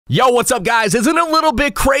Yo, what's up, guys? Isn't it a little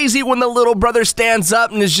bit crazy when the little brother stands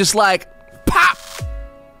up and is just like, pop?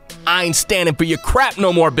 I ain't standing for your crap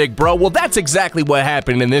no more, big bro. Well, that's exactly what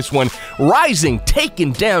happened in this one. Rising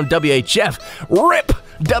taking down WHF. Rip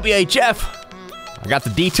WHF. I got the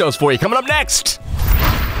details for you coming up next.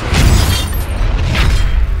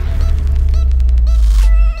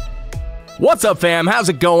 What's up, fam? How's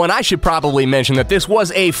it going? I should probably mention that this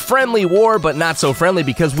was a friendly war, but not so friendly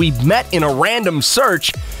because we met in a random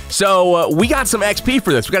search. So we got some XP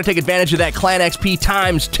for this. We got to take advantage of that clan XP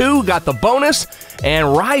times 2, got the bonus,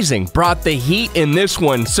 and Rising brought the heat in this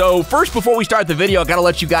one. So first, before we start the video, I got to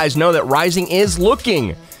let you guys know that Rising is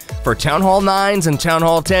looking for Town Hall 9s and Town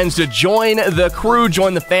Hall 10s to join the crew,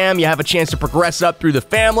 join the fam. You have a chance to progress up through the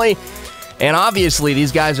family. And obviously,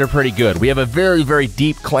 these guys are pretty good. We have a very, very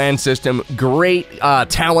deep clan system, great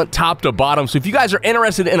talent top to bottom. So if you guys are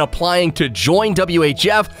interested in applying to join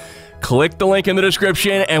WHF, click the link in the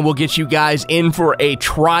description and we'll get you guys in for a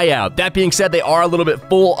tryout. That being said, they are a little bit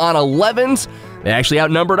full on 11s. They actually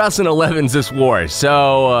outnumbered us in 11s this war.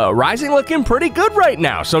 So Rising looking pretty good right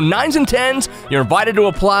now. So 9s and 10s, you're invited to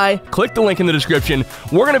apply. Click the link in the description.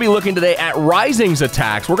 We're going to be looking today at Rising's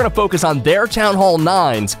attacks. We're going to focus on their Town Hall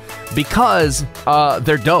 9s because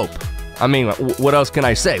they're dope. I mean, what else can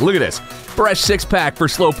I say? Look at this. Fresh 6-pack for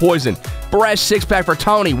Slow Poison. Fresh 6-pack for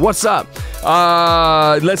Tony. What's up?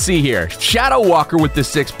 Let's see here. Shadow Walker with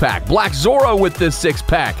this 6-pack. Black Zoro with this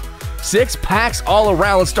 6-pack. 6 packs all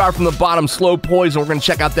around. Let's start from the bottom. Slow Poison. We're going to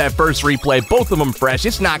check out that first replay. Both of them fresh.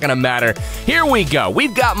 It's not going to matter. Here we go.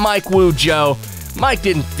 We've got Mike Woo Joe. Mike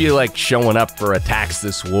didn't feel like showing up for attacks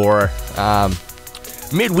this war.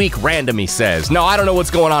 Midweek random, he says. No, I don't know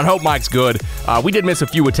what's going on. Hope Mike's good. We did miss a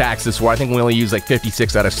few attacks this war. I think we only used like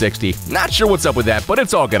 56 out of 60. Not sure what's up with that, but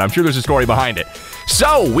it's all good. I'm sure there's a story behind it.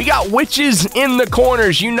 So, we got witches in the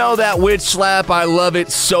corners. You know that witch slap. I love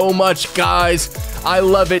it so much, guys. I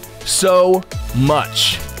love it so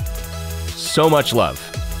much. So much love.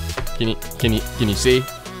 Can you see?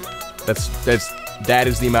 That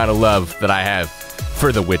is the amount of love that I have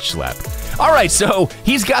for the witch slap. All right, so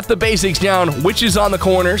he's got the basics down. Witches on the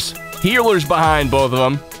corners, healers behind both of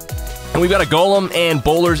them, and we've got a golem and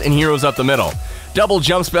bowlers and heroes up the middle. Double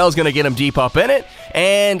jump spell is going to get him deep up in it,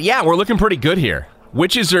 and yeah, we're looking pretty good here.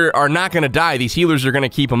 Witches are not going to die. These healers are going to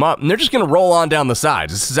keep them up, and they're just going to roll on down the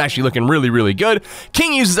sides. This is actually looking really, really good.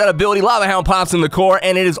 King uses that ability. Lava Hound pops in the core,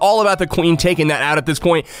 and it is all about the Queen taking that out at this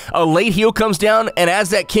point. A late heal comes down, and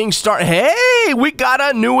as that King start... Hey, we got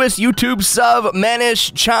a newest YouTube sub,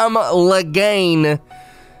 Manish Cham Lagain.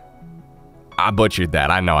 I butchered that.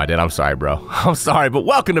 I know I did. I'm sorry, bro. I'm sorry, but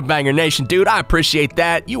welcome to Banger Nation, dude. I appreciate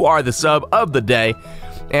that. You are the sub of the day.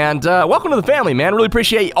 And welcome to the family, man. Really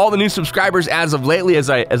appreciate all the new subscribers as of lately as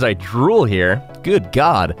I drool here. Good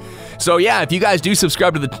God. So yeah, if you guys do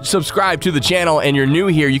subscribe to the channel and you're new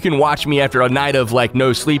here, you can watch me after a night of like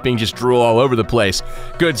no sleeping, just drool all over the place.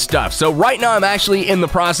 Good stuff. So right now I'm actually in the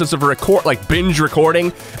process of binge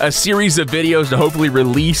recording a series of videos to hopefully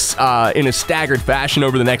release in a staggered fashion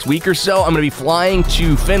over the next week or so. I'm going to be flying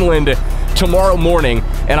to Finland tomorrow morning,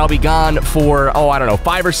 and I'll be gone for, I don't know,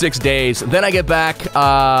 5 or 6 days. Then I get back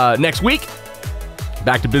next week.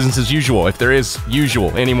 Back to business as usual, if there is usual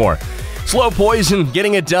anymore. Slow Poison,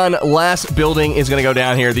 getting it done. Last building is going to go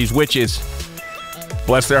down here. These witches,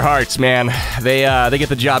 bless their hearts, man. They get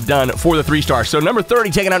the job done for the 3-star. So number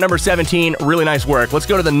 30 taking out number 17. Really nice work. Let's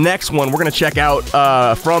go to the next one. We're going to check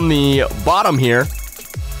out from the bottom here.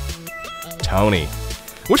 Tony.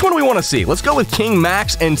 Which one do we want to see? Let's go with King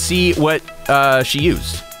Max and see what she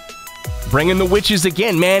used. Bring in the witches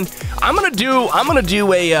again, man. I'm gonna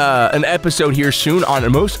do an episode here soon on the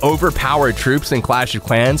most overpowered troops in Clash of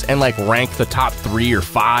Clans and like rank the top 3 or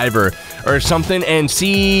 5 or something and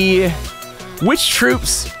see which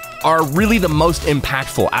troops are really the most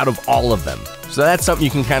impactful out of all of them. So that's something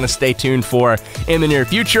you can kind of stay tuned for in the near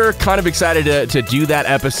future. Kind of excited to do that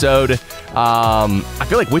episode. I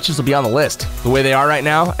feel like witches will be on the list the way they are right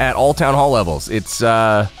now at all Town Hall levels. It's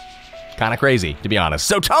kind of crazy, to be honest.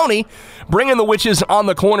 So Tony, bringing the witches on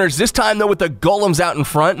the corners, this time though with the golems out in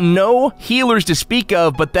front. No healers to speak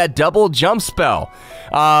of, but that double jump spell.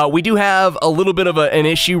 We do have a little bit of an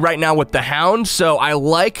issue right now with the Hound, so I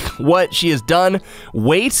like what she has done.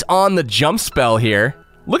 Waits on the jump spell here.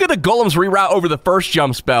 Look at the golems reroute over the first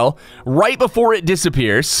jump spell right before it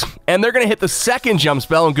disappears, and they're going to hit the second jump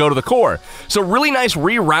spell and go to the core. So really nice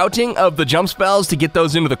rerouting of the jump spells to get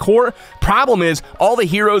those into the core. Problem is, all the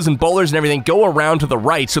heroes and bowlers and everything go around to the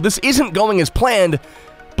right, so this isn't going as planned,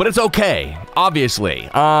 But it's okay, obviously.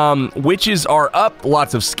 Witches are up,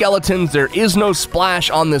 lots of skeletons. There is no splash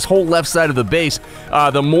on this whole left side of the base.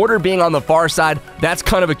 The mortar being on the far side, that's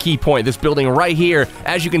kind of a key point. This building right here,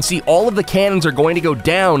 as you can see, all of the cannons are going to go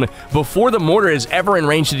down before the mortar is ever in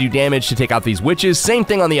range to do damage to take out these witches. Same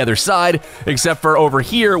thing on the other side, except for over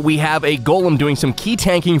here, we have a golem doing some key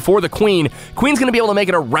tanking for the queen. Queen's going to be able to make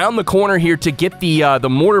it around the corner here to get the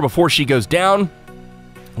mortar before she goes down.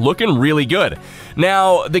 Looking really good.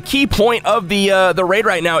 Now, the key point of the raid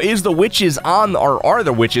right now is the witches on, or are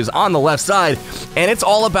the witches on the left side, and it's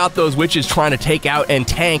all about those witches trying to take out and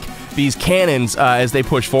tank these cannons as they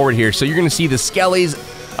push forward here. So you're going to see the skellies.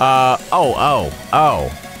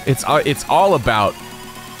 It's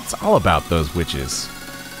all about those witches.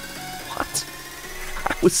 What?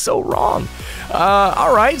 I was so wrong.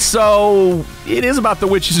 All right, so it is about the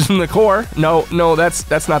witches in the core. No,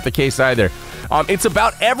 that's not the case either. It's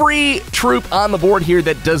about every troop on the board here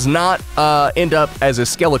that does not end up as a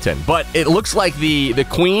skeleton. But it looks like the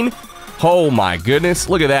queen, oh my goodness,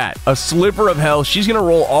 look at that. A sliver of health. She's going to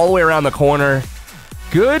roll all the way around the corner.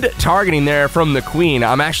 Good targeting there from the queen.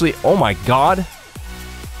 I'm actually, oh my god.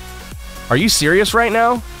 Are you serious right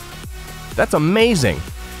now? That's amazing.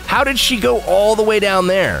 How did she go all the way down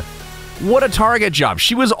there? What a target job.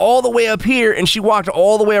 She was all the way up here and she walked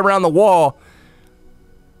all the way around the wall.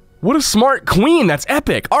 What a smart queen. That's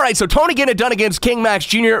epic. All right, so Tony getting it done against King Max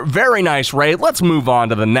Jr. Very nice raid. Let's move on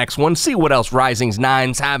to the next one. See what else Rising's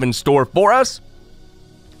 9s have in store for us.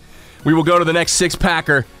 We will go to the next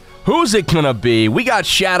 6-packer. Who's it gonna be? We got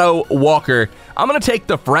Shadow Walker. I'm gonna take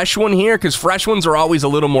the fresh one here because fresh ones are always a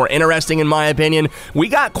little more interesting in my opinion. We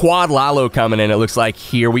got Quad Lalo coming in, it looks like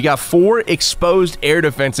here. We got 4 exposed air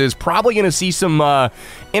defenses. Probably gonna see some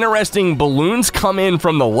interesting balloons come in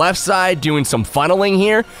from the left side doing some funneling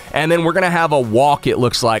here. And then we're gonna have a walk, it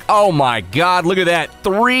looks like. Oh my god, look at that.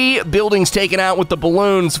 3 buildings taken out with the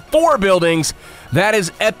balloons. 4 buildings. That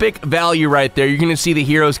is epic value right there. You're going to see the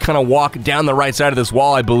heroes kind of walk down the right side of this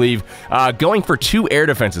wall, I believe, going for 2 air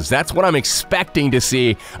defenses. That's what I'm expecting to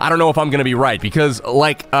see. I don't know if I'm going to be right because,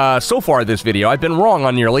 like, so far this video, I've been wrong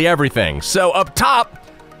on nearly everything. So up top,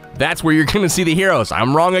 that's where you're going to see the heroes.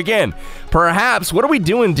 I'm wrong again. Perhaps, what are we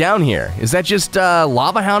doing down here? Is that just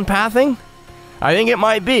Lava Hound pathing? I think it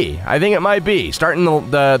might be. Starting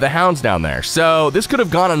the hounds down there. So this could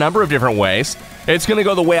have gone a number of different ways. It's going to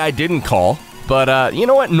go the way I didn't call. But you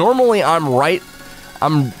know what? Normally I'm right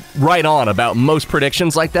on about most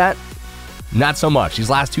predictions like that. Not so much. These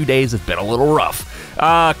last 2 days have been a little rough.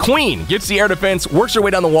 Queen gets the air defense, works her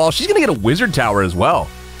way down the wall. She's going to get a wizard tower as well.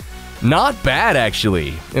 Not bad,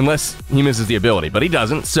 actually, unless he misses the ability, but he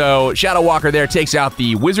doesn't. So Shadow Walker there takes out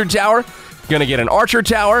the wizard tower. Going to get an archer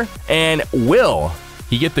tower, and will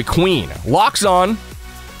he get the queen? Locks on.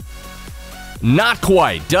 Not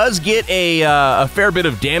quite. Does get a fair bit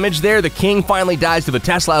of damage there. The king finally dies to the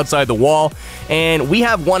Tesla outside the wall. And we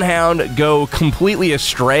have one hound go completely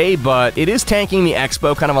astray, but it is tanking the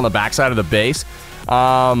Expo kind of on the backside of the base.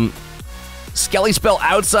 Skelly Spell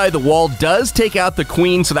outside the wall does take out the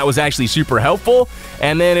queen, so that was actually super helpful.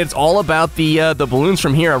 And then it's all about the balloons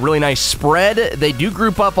from here. A really nice spread. They do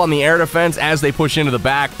group up on the air defense as they push into the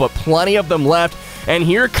back, but plenty of them left. And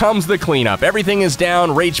here comes the cleanup. Everything is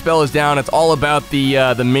down. Rage Spell is down. It's all about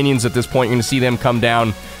the minions at this point. You're going to see them come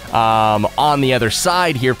down on the other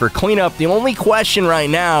side here for cleanup. The only question right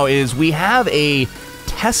now is we have a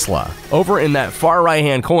Tesla over in that far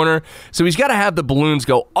right-hand corner. So he's got to have the balloons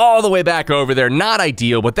go all the way back over there. Not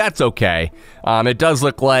ideal, but that's okay. It does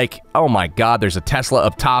look like, oh my god, there's a Tesla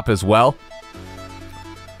up top as well.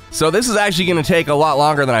 So this is actually going to take a lot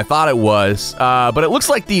longer than I thought it was, but it looks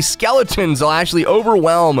like these skeletons will actually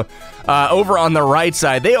overwhelm over on the right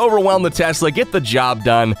side. They overwhelm the Tesla, get the job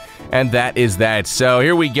done, and that is that. So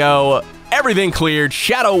here we go. Everything cleared.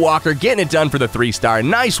 Shadow Walker getting it done for the 3-star.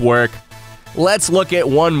 Nice work. Let's look at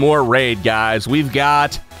one more raid, guys. We've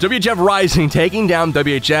got WHF Rising taking down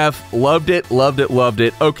WHF. Loved it, loved it, loved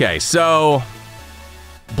it. Okay, so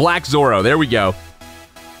Black Zoro. There we go.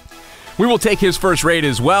 We will take his first raid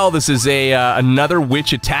as well. This is another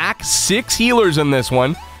witch attack. 6 healers in this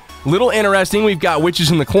one. Little interesting. We've got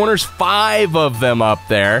witches in the corners. 5 of them up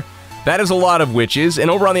there. That is a lot of witches. And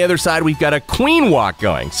over on the other side, we've got a Queen Walk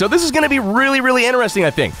going. So this is going to be really, really interesting, I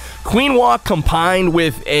think. Queen Walk combined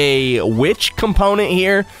with a witch component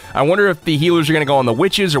here. I wonder if the healers are going to go on the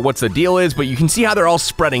witches or what's the deal is, but you can see how they're all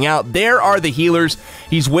spreading out. There are the healers.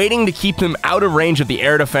 He's waiting to keep them out of range of the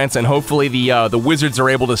air defense, and hopefully the wizards are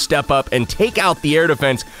able to step up and take out the air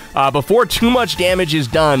defense before too much damage is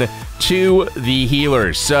done to the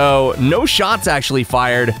healers. So no shots actually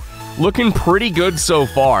fired looking pretty good so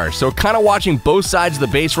far. So kind of watching both sides of the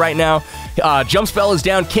base right now. Jump spell is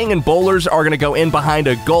down. King and bowlers are going to go in behind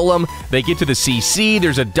a golem. They get to the CC.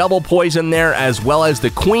 There's a double poison there as well as the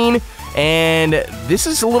queen. And this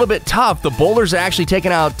is a little bit tough. The bowlers are actually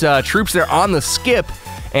taking out troops there on the skip.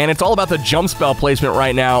 And it's all about the jump spell placement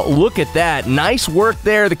right now. Look at that. Nice work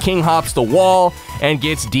there. The king hops the wall and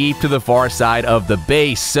gets deep to the far side of the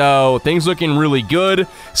base. So things looking really good.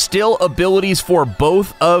 Still abilities for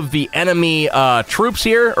both of the enemy troops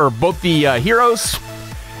here, or both the heroes.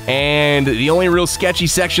 And the only real sketchy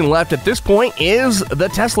section left at this point is the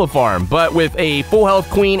Tesla farm. But with a full health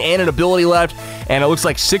queen and an ability left, and it looks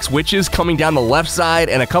like 6 witches coming down the left side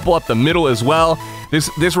and a couple up the middle as well.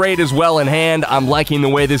 This raid is well in hand. I'm liking the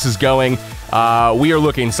way this is going. We are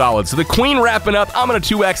looking solid. So the queen wrapping up. I'm going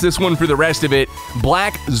to 2x this one for the rest of it.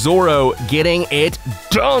 Black Zoro getting it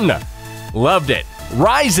done. Loved it.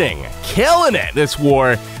 Rising, killing it this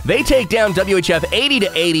war. They take down WHF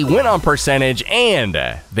 80-80, win on percentage, and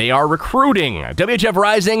they are recruiting. WHF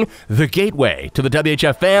Rising, the gateway to the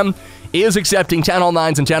WHF fam, is accepting Town Hall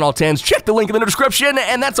 9s and Town Hall 10s. Check the link in the description,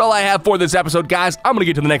 and that's all I have for this episode, guys. I'm going to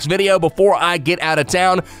get to the next video before I get out of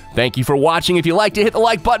town. Thank you for watching. If you liked it, hit the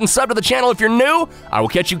like button, sub to the channel if you're new. I will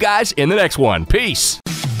catch you guys in the next one. Peace.